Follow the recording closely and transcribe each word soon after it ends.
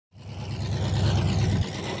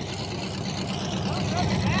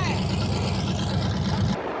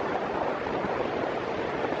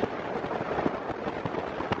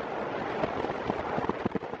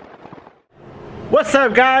What's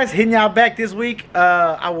up, guys? Hitting y'all back this week.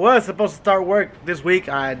 I was supposed to start work this week.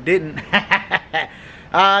 I didn't.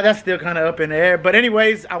 That's still kind of up in the air. But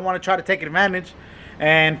anyways, I want to try to take advantage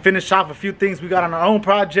and finish off a few things we got on our own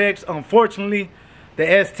projects. Unfortunately, the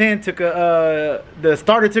S10 took the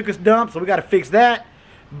starter took a dump, so we got to fix that.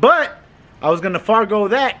 But I was gonna forego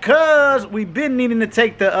that cause we've been needing to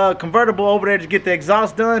take the convertible over there to get the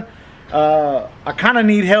exhaust done. I kind of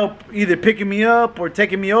need help either picking me up or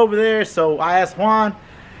taking me over there, so I asked Juan.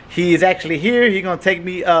 He is actually here. He's gonna take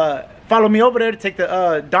me, follow me over there to take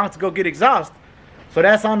the donk to go get exhaust. So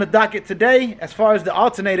that's on the docket today. As far as the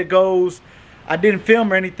alternator goes, I didn't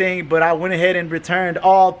film or anything, but I went ahead and returned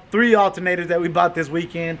all 3 alternators that we bought this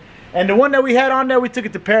weekend. And the one that we had on there, we took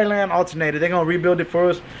it to Pearland Alternator. They're gonna rebuild it for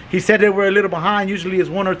us. He said they were a little behind. Usually it's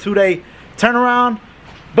 1 or 2 day turnaround,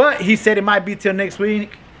 but he said it might be till next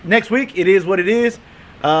week. Next week, it is what it is.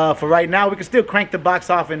 For right now, we can still crank the box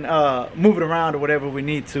off and move it around or whatever we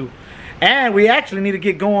need to. And we actually need to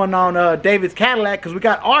get going on David's Cadillac because we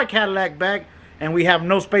got our Cadillac back and we have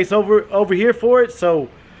no space over here for it. So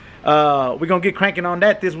we're gonna get cranking on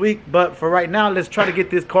that this week. But for right now, let's try to get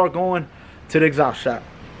this car going to the exhaust shop.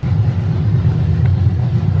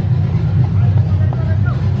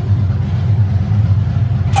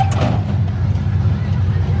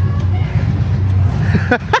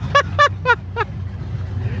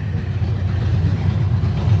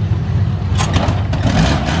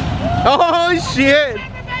 Oh shit!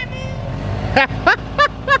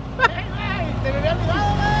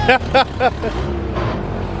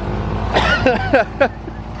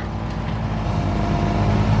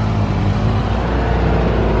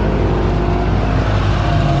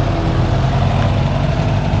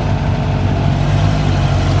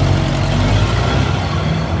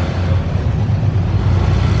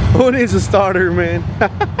 Who needs a starter, man?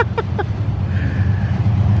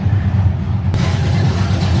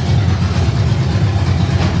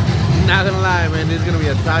 Not gonna lie, man, this is gonna be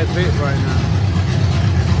a tight fit right now.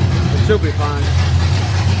 It should be fine.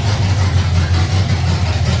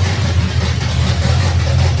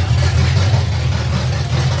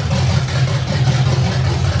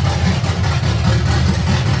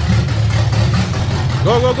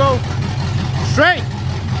 Go, go, go. Straight.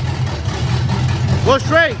 Go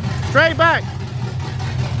straight. Straight back.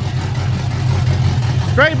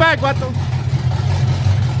 Straight back, Vato.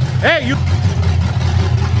 Hey, you.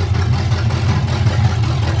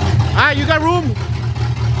 Alright, you got room?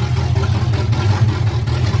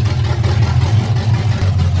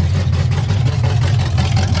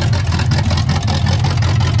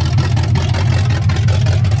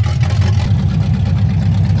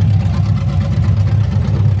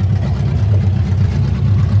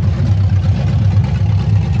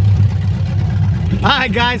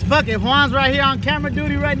 Alright guys, fuck it. Juan's right here on camera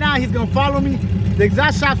duty right now. He's gonna follow me. The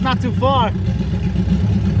exhaust shop's not too far.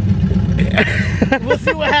 We'll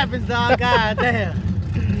see what happens, dog. God damn.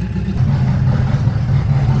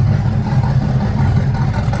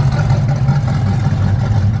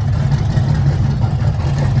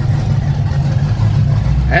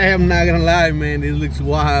 Hey, I'm not gonna lie, man. This looks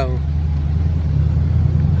wild.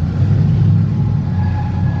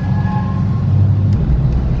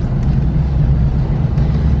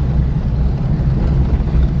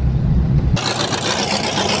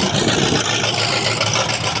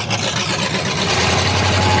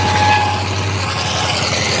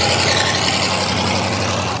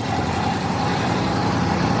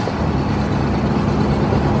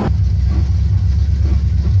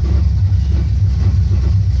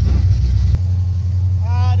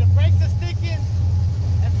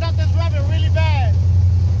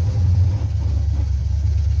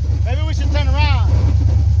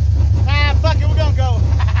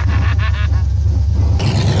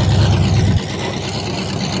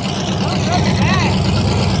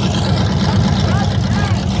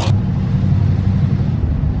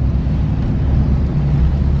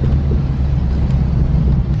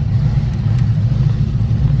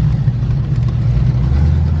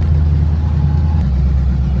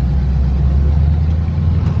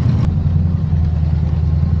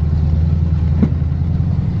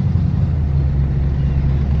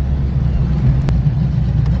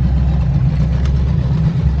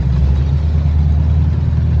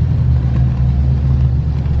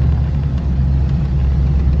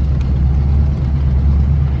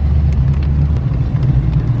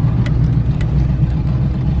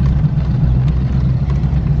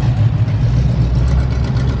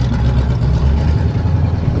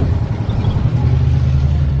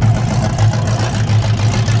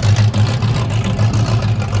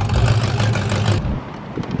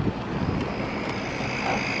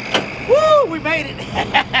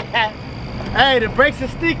 Hey, the brakes are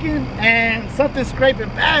sticking and something's scraping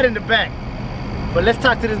bad in the back. But let's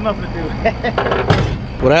talk to this muffler dude.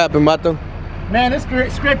 What happened, Mato? Man, it's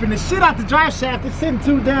scraping the shit out the drive shaft. It's sitting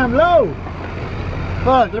too damn low.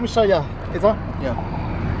 Fuck, let me show y'all. It's on?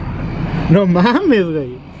 Yeah. No mames,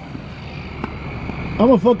 güey. I'm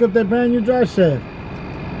gonna fuck up that brand new drive shaft.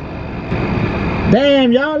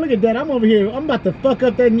 Damn, y'all, look at that. I'm over here. I'm about to fuck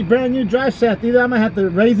up that brand new drive shaft. Either I'm gonna have to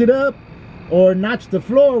raise it up or notch the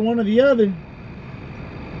floor, one or the other.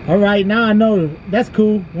 All right, now I know. That's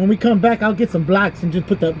cool. When we come back, I'll get some blocks and just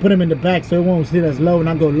put them in the back so it won't sit as low, and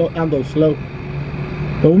I'll go slow.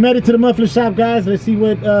 But we made it to the muffler shop, guys. Let's see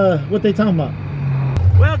what they talking about.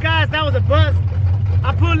 Well, guys, that was a bust.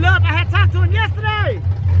 I pulled up. I had talked to him yesterday.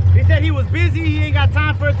 He said he was busy. He ain't got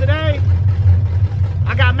time for it today.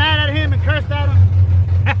 I got mad at him and cursed at him.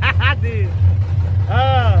 I did.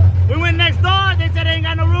 We went next door. They said they ain't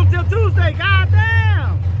got no room till Tuesday. God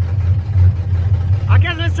damn. I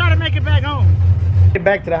guess let's try to make it back home. Get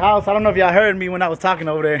back to the house. I don't know if y'all heard me when I was talking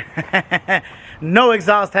over there. No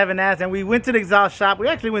exhaust, having ass, and we went to the exhaust shop. We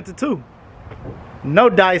actually went to 2. No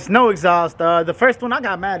dice, no exhaust. The first one I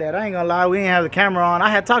got mad at. I ain't gonna lie, we didn't have the camera on. I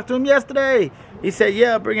had talked to him yesterday. He said,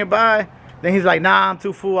 yeah, bring it by. Then he's like, nah, I'm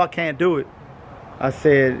too full, I can't do it. I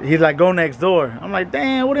said, he's like, go next door. I'm like,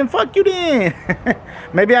 damn, well then fuck you then.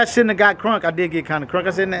 Maybe I shouldn't have got crunk. I did get kind of crunk.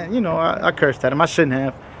 I said, nah, you know, I cursed at him. I shouldn't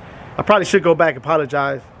have. I probably should go back and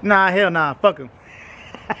apologize. Nah, hell nah, fuck him.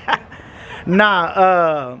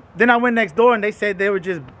 Nah, then I went next door and they said they were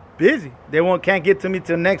just busy. They can't get to me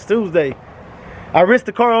till next Tuesday. I risked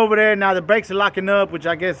the car over there. Now the brakes are locking up, which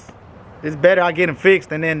I guess is better. I get them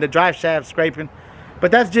fixed, and then the drive shaft scraping.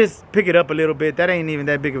 But that's just pick it up a little bit. That ain't even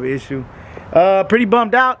that big of an issue. Pretty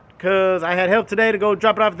bummed out because I had help today to go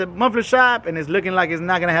drop it off at the muffler shop, and it's looking like it's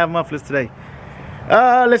not gonna have mufflers today.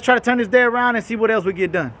 Let's try to turn this day around and see what else we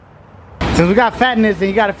get done. Since we got fatness and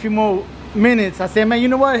you got a few more minutes, I said, man, you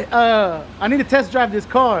know what? I need to test drive this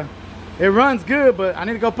car. It runs good, but I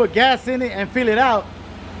need to go put gas in it and feel it out.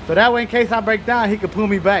 So that way, in case I break down, he could pull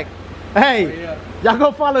me back. Hey, y'all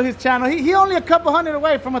go follow his channel. He only a couple hundred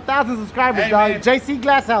away from 1,000 subscribers, dog. Man. JC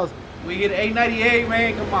Glasshouse. We hit 898,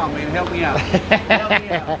 man. Come on, man. Help me out. Help me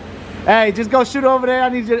out. Hey, just go shoot over there. I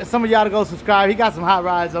need some of y'all to go subscribe. He got some hot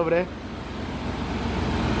rides over there.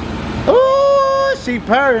 Ooh, she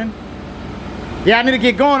purring. Yeah, I need to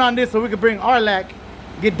get going on this so we can bring Arlac,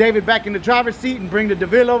 get David back in the driver's seat, and bring the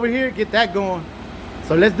DeVille over here, get that going.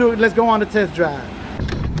 So let's do it. Let's go on the test drive.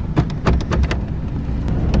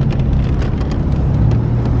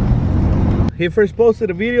 He first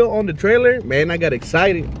posted a video on the trailer, man, I got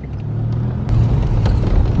excited.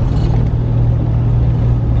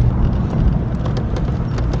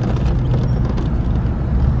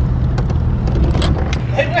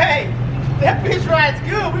 Hey, that bitch ride's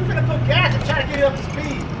good. We finna put gas and try to get it up to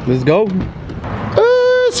speed. Let's go.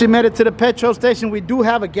 She made it to the petrol station. We do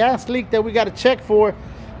have a gas leak that we got to check for,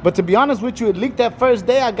 but to be honest with you, it leaked that first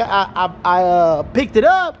day. I picked it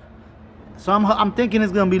up, so I'm thinking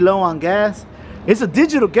it's gonna be low on gas. It's a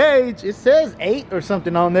digital gauge. It says 8 or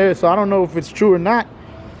something on there, so I don't know if it's true or not.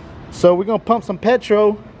 So we're gonna pump some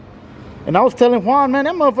petrol. And I was telling Juan, man,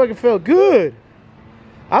 that motherfucker felt good.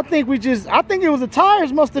 I think it was the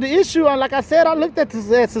tires most of the issue. Like I said, I looked at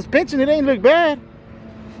the suspension. It ain't look bad.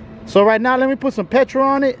 So right now, let me put some petrol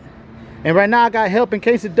on it. And right now I got help in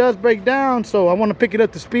case it does break down. So I want to pick it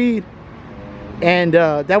up to speed. And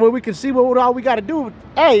that way we can see what all we got to do.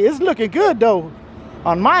 Hey, it's looking good though.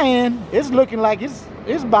 On my end, it's looking like it's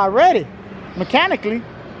about ready. Mechanically,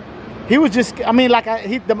 he was just, I mean, like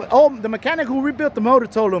the mechanic who rebuilt the motor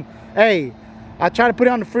told him, hey, I tried to put it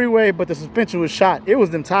on the freeway, but the suspension was shot. It was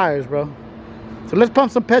them tires, bro. So let's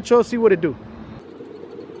pump some petrol, see what it do.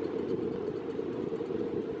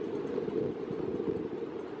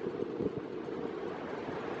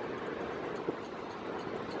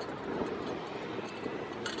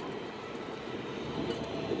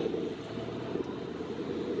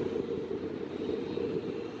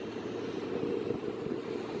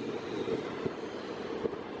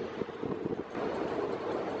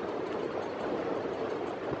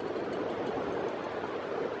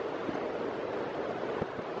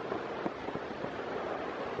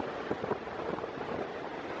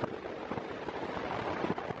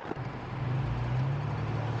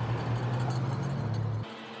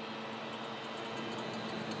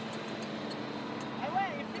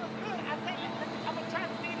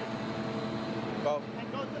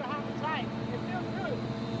 And go to the house and try it. It feels good.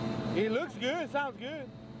 It looks good, sounds good.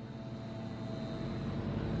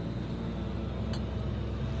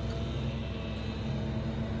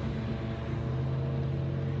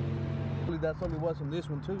 That's only what's in this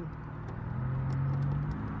one too.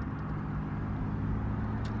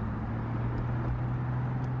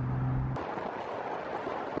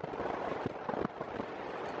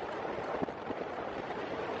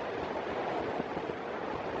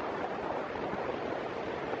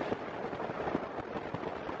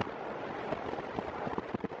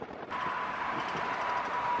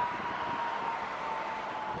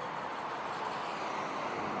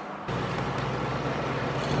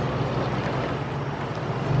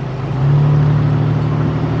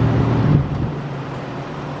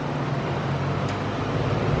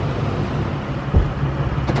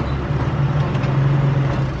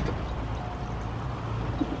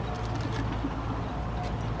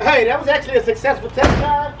 hey, that was actually a successful test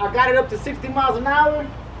drive. I got it up to 60 miles an hour.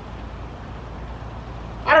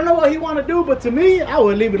 I don't know what he want to do, but to me, I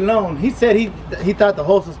would leave it alone. He said he thought the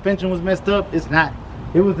whole suspension was messed up. It's not.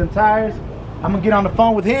 It was the tires. I'm gonna get on the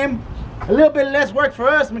phone with him. A little bit less work for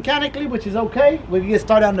us mechanically, which is okay. We can get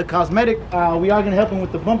started on the cosmetic. We are gonna help him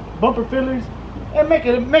with the bumper fillers and make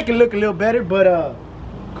it look a little better. But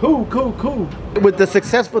cool. With the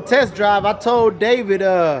successful test drive, I told David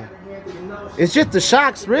it's just the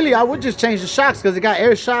shocks. Really, I would just change the shocks because it got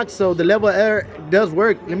air shocks, so the level of air does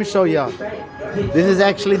work. Let me show y'all. This is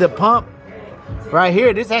actually the pump right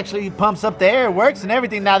here. This actually pumps up the air, works and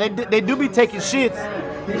everything. Now they do be taking shits.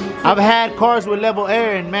 I've had cars with level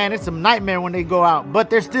air, and man, it's a nightmare when they go out, but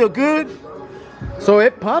they're still good. So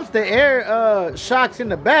it pumps the air shocks in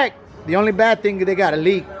the back. The only bad thing is they got a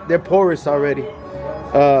leak. They're porous already.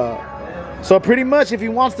 So pretty much if he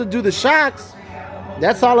wants to do the shocks,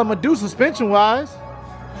 that's all I'm gonna do suspension wise.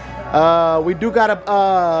 We do got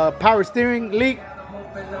a power steering leak,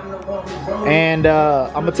 and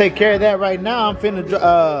I'm gonna take care of that right now. I'm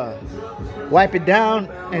finna wipe it down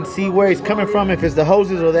and see where it's coming from, if it's the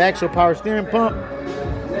hoses or the actual power steering pump.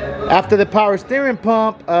 After the power steering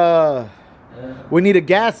pump, we need a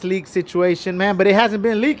gas leak situation, man, but it hasn't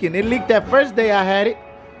been leaking. It leaked that first day I had it.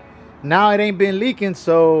 Now it ain't been leaking,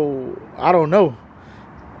 so I don't know.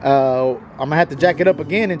 I'm gonna have to jack it up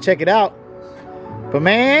again and check it out. But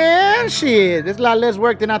man, shit, there's a lot less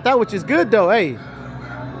work than I thought, which is good though. Hey,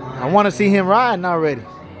 I want to see him riding already.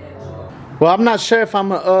 Well, I'm not sure if I'm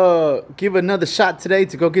gonna give another shot today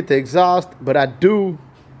to go get the exhaust, but I do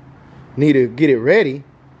need to get it ready.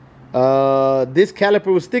 This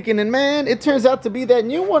caliper was sticking, and man, it turns out to be that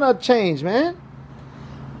new one I changed, man.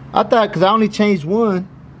 I thought, because I only changed one.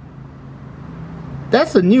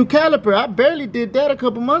 That's a new caliper. I barely did that a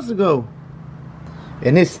couple months ago.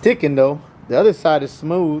 And it's sticking though. The other side is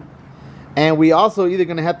smooth. And we also either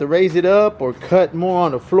gonna have to raise it up or cut more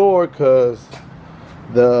on the floor, because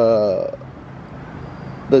the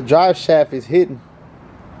drive shaft is hitting,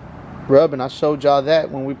 rubbing. I showed y'all that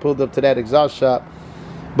when we pulled up to that exhaust shop.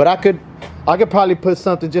 But I could probably put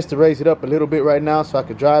something just to raise it up a little bit right now so I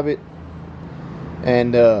could drive it.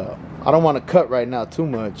 And I don't want to cut right now too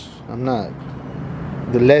much. I'm not.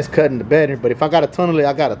 The less cutting the better. But if I gotta tunnel it,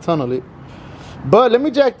 I gotta tunnel it. But let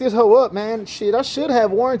me jack this hoe up, man. Shit, I should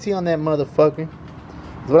have warranty on that motherfucker.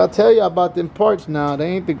 That's what I tell you about them parts now. They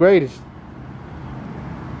ain't the greatest.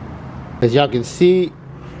 As y'all can see,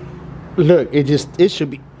 look, it should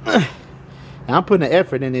be. I'm putting an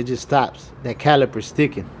effort in, it just stops. That caliper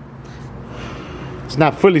sticking. It's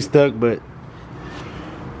not fully stuck, but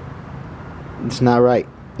it's not right.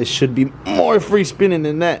 It should be more free spinning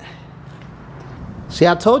than that. See,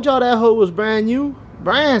 I told y'all that hoe was brand new,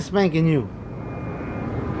 brand spanking new.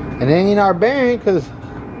 And it ain't our bearing, because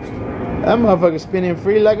that motherfucker spinning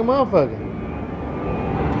free like a motherfucker.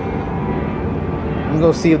 I'm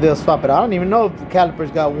gonna see if they'll swap it out. I don't even know if the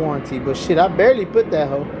calipers got warranty, but shit, I barely put that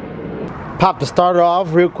hoe. Popped the starter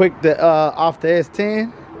off real quick off the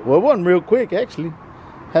S10. Well, it wasn't real quick, actually.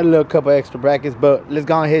 Had a little couple extra brackets, but let's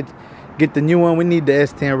go ahead get the new one. We need the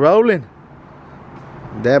S10 rolling.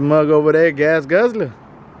 That mug over there, gas guzzler.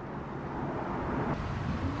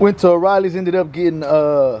 Went to O'Reilly's, ended up getting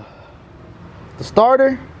the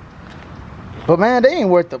starter. But man, they ain't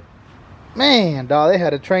worth the... Man, dawg, they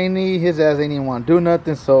had a trainee. His ass ain't even want to do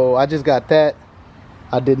nothing, so I just got that.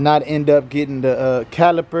 I did not end up getting the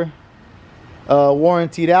caliper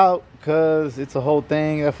warrantied out, because it's a whole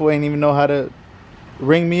thing. That fool ain't even know how to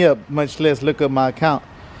ring me up, much less look up my account.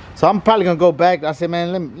 So I'm probably gonna go back. I said,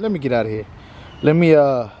 man, let me get out of here. Let me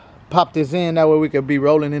pop this in, that way we could be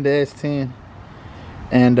rolling into S10.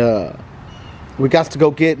 And we got to go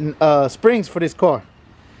get springs for this car.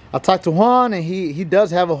 I talked to Juan, and he does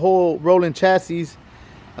have a whole rolling chassis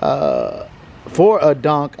for a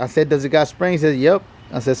donk. I said, does it got springs? He said, yep.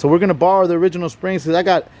 I said, so we're gonna borrow the original springs, because I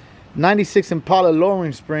got 96 Impala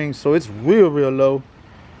lowering springs, so it's real low.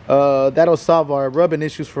 That'll solve our rubbing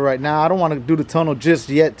issues for right now. I don't want to do the tunnel just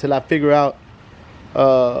yet till I figure out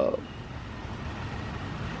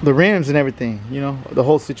the rims and everything, you know, the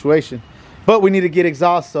whole situation. But we need to get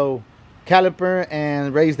exhaust, so caliper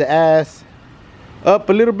and raise the ass up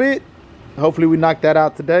a little bit. Hopefully we knock that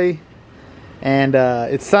out today. And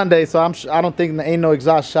it's Sunday, so I don't think there ain't no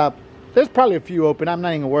exhaust shop. There's probably a few open. I'm not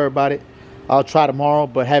even gonna worry about it. I'll try tomorrow,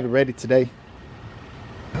 but have it ready today.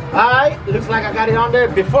 All right, looks like I got it on there.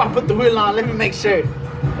 Before I put the wheel on, let me make sure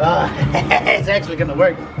it's actually gonna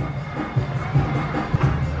work.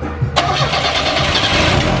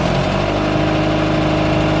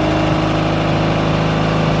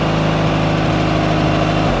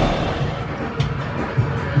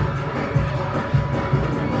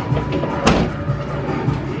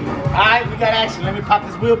 Alright, we got action. Let me pop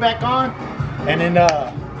this wheel back on. And then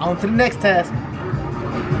on to the next task.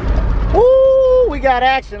 Woo! We got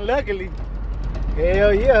action, luckily.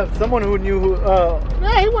 Hell yeah. Someone who knew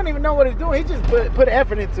nah, he wouldn't even know what he's doing. He just put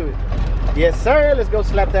effort into it. Yes, sir. Let's go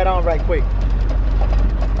slap that on right quick.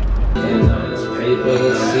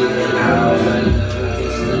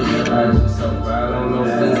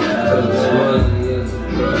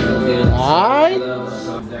 Alright.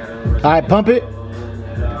 Alright, pump it.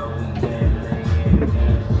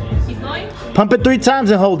 Keep going. Pump it 3 times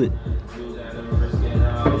and hold it.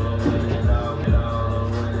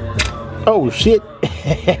 Oh shit.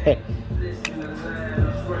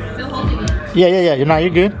 Still holding it. Yeah. You're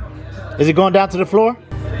good. Is it going down to the floor? Oh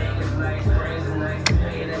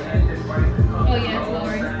yeah, it's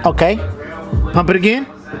lowering. Okay. Pump it again.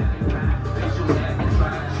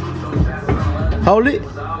 Hold it.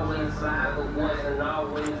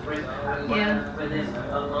 Yeah.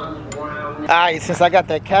 Alright, since I got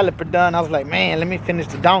that caliper done, I was like, man, let me finish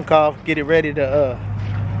the donk off, get it ready to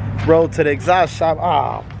roll to the exhaust shop.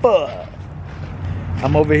 Oh, fuck.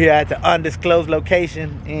 I'm over here at the undisclosed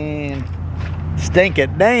location in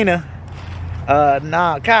Stinkadena.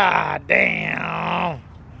 Nah, god damn.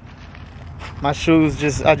 My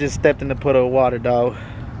shoes I just stepped in the puddle of water, dog.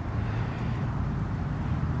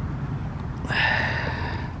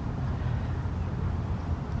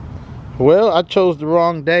 Well, I chose the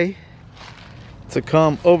wrong day to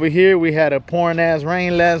come over here. We had a pouring ass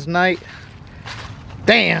rain last night.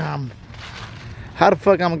 Damn. How the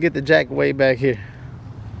fuck I'm gonna get the jack way back here?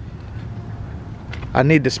 I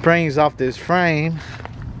need the springs off this frame.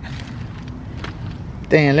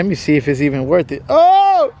 Damn, let me see if it's even worth it.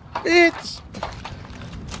 Oh, bitch.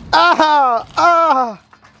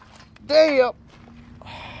 Damn.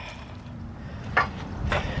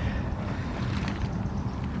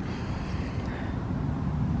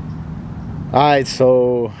 Alright,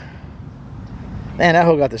 so man, that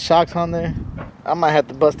hoe got the shocks on there. I might have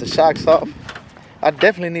to bust the shocks off. I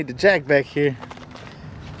definitely need the jack back here.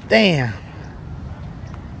 Damn.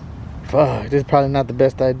 Fuck, this is probably not the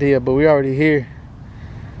best idea, but we already here.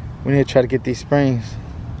 We need to try to get these springs.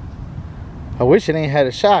 I wish it ain't had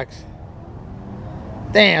the shocks.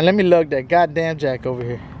 Damn, let me lug that goddamn jack over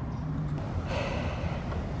here.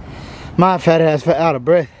 My fat ass out of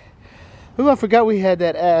breath. Ooh, I forgot we had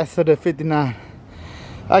that ass of the 59.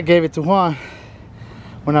 I gave it to Juan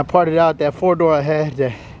when I parted out that 4-door I had.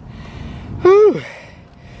 That, whew,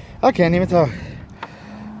 I can't even talk.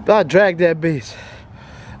 But I dragged that bitch.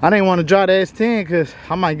 I didn't want to draw the S10 because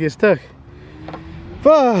I might get stuck.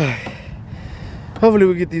 Fuck. Hopefully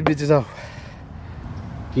we get these bitches off.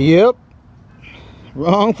 Yep.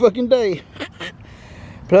 Wrong fucking day.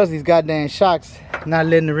 Plus these goddamn shocks not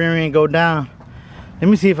letting the rear end go down. Let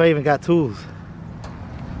me see if I even got tools.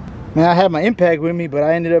 Man, I had my impact with me, but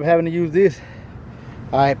I ended up having to use this.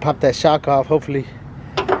 Alright, pop that shock off. Hopefully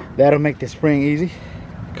that'll make the spring easy.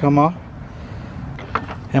 Come on.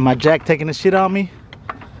 And my jack taking the shit on me.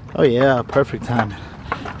 Oh yeah, perfect timing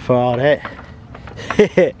for all that.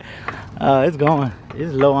 It's going.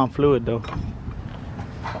 It's low on fluid though.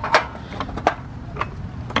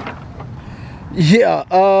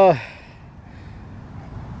 Yeah,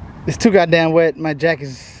 it's too goddamn wet. My jack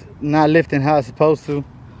is not lifting how it's supposed to.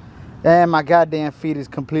 And my goddamn feet is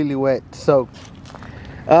completely wet, soaked.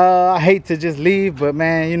 I hate to just leave, but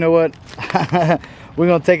man, you know what? We're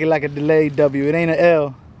gonna take it like a delayed W. It ain't an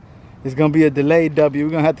L. It's gonna be a delayed W. We're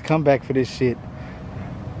gonna have to come back for this shit.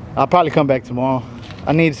 I'll probably come back tomorrow.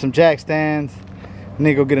 I need some jack stands. I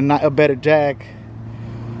need to go get a better jack.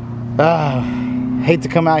 Hate to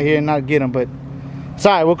come out here and not get them, but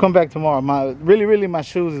sorry, we'll come back tomorrow. Really, my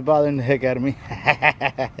shoes is bothering the heck out of me.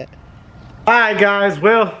 All right, guys.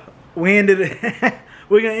 Well, we ended it.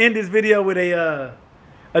 We're gonna end this video with a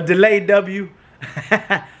delayed W.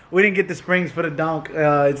 We didn't get the springs for the donk.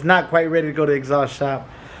 It's not quite ready to go to the exhaust shop.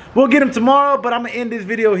 We'll get them tomorrow, but I'm gonna end this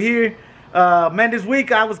video here. Man, this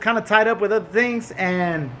week I was kind of tied up with other things,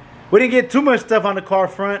 and we didn't get too much stuff on the car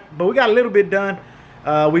front, but we got a little bit done.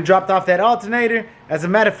 We dropped off that alternator. As a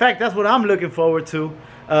matter of fact, that's what I'm looking forward to.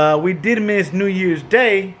 We did miss New Year's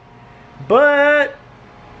Day, but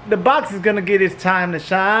the box is gonna get its time to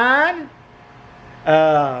shine.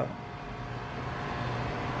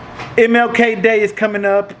 MLK Day is coming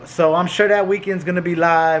up, so I'm sure that weekend's gonna be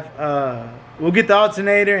live. We'll get the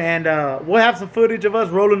alternator, and we'll have some footage of us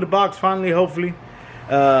rolling the box finally, hopefully.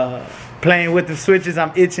 Playing with the switches,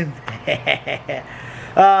 I'm itching.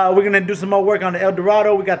 We're gonna do some more work on the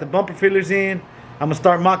Eldorado. We got the bumper fillers in. I'm gonna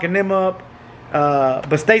start mocking them up.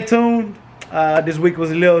 But stay tuned. This week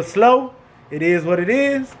was a little slow. It is what it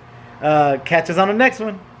is. Catch us on the next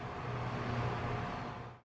one.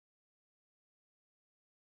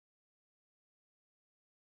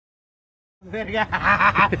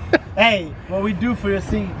 Hey, what we do for your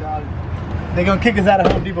scene, dog. They gonna kick us out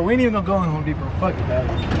of Home Depot. We ain't even gonna go in Home Depot. Fuck it, dog.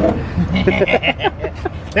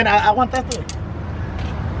 Then I want that too.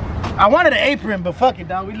 I wanted an apron, but fuck it,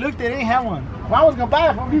 dog. We looked at it, ain't have one. Well, I was gonna buy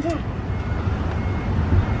it from Home Depot.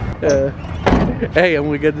 Hey, and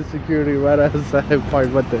we get the security right outside park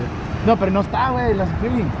right there. No, pero no está, güey, la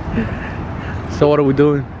security. So what are we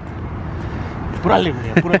doing? Purale,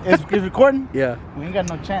 güey. It's recording? Yeah. We ain't got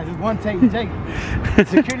no chance. It's one take, take it.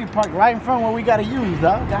 Security park right in front where we gotta use,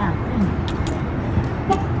 dog. God.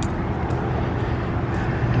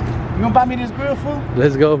 You gonna buy me this grill, fool?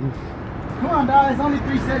 Let's go. Come on, dog. It's only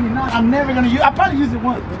 $3.79. I'm never gonna use. I'll probably use it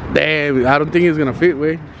once. Damn, I don't think it's gonna fit,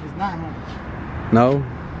 way. It's not, man. No.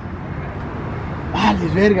 Ah,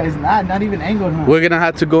 this verga is not even angled, huh? We're gonna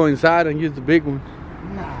have to go inside and use the big one.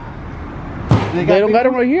 Nah. They don't got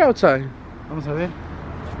them right here outside. Vamos a ver.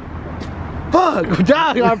 Fuck,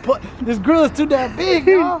 dog. This grill is too damn big,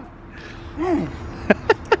 dog. Man.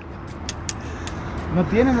 ¿No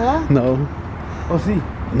tienen, verdad? No. Oh, sí.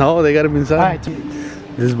 No, they got them inside.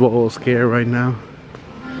 Alright. This is what we're scared right now.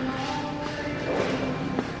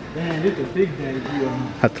 Man, this is a big daddy grill,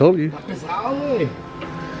 huh? I told you. Pesado, güey.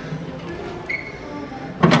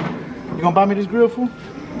 You gonna buy me this grill, fool?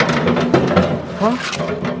 Huh?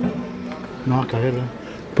 No, caerla.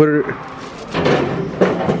 Put it.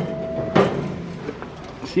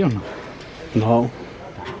 ¿Sí o no? No.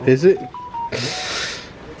 Is it?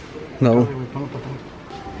 No.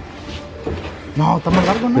 No, está más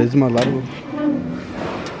largo, ¿no? It's más largo.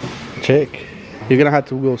 Check. You're gonna have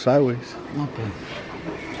to go sideways. Okay.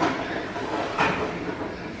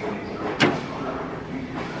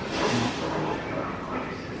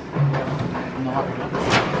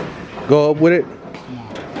 Go up with it.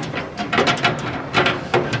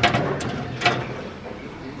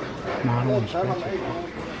 No, I don't want to scratch it.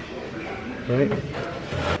 Right.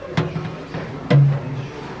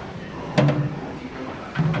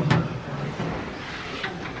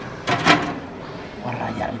 Voy a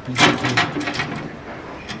rayar el piso.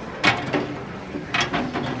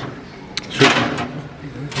 Sure.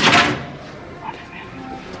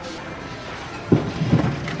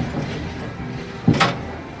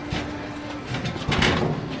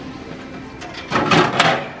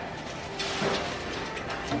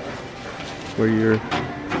 Where you're.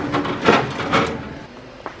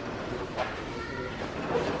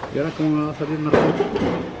 ¿Y ahora cómo me va a salir marrano?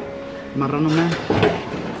 Marrano, man.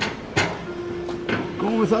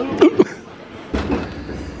 ¿Cómo me salgo?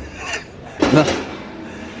 No.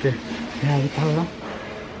 ¿Qué? Ya, ahí está, ¿verdad?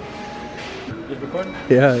 It's recording?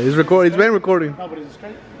 Yeah, it's recording. It's been recording. No, but is it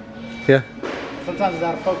straight? Yeah. Sometimes it's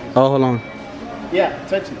out of focus. Oh, hold on. Yeah,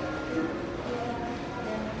 touch it.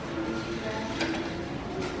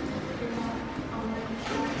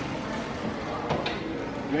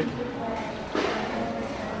 Ready?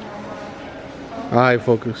 All right,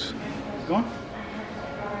 focus. It's going?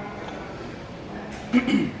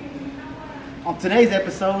 On today's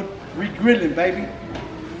episode, we grilling, baby.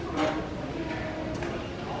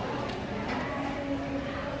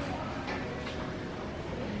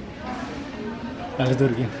 Let's do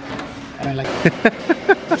it again. I don't like it.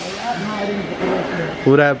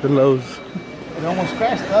 What happened, Lowe's? It almost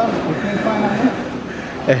crashed up. We couldn't find out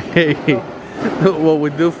Hey, what we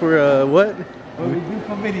do for what? what we do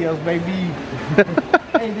for videos, baby.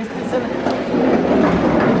 Hey, this is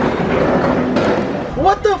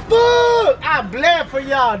what the fuck? I bled for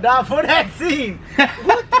y'all, dog, for that scene.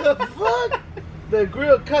 What the fuck? The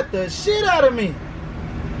grill cut the shit out of me.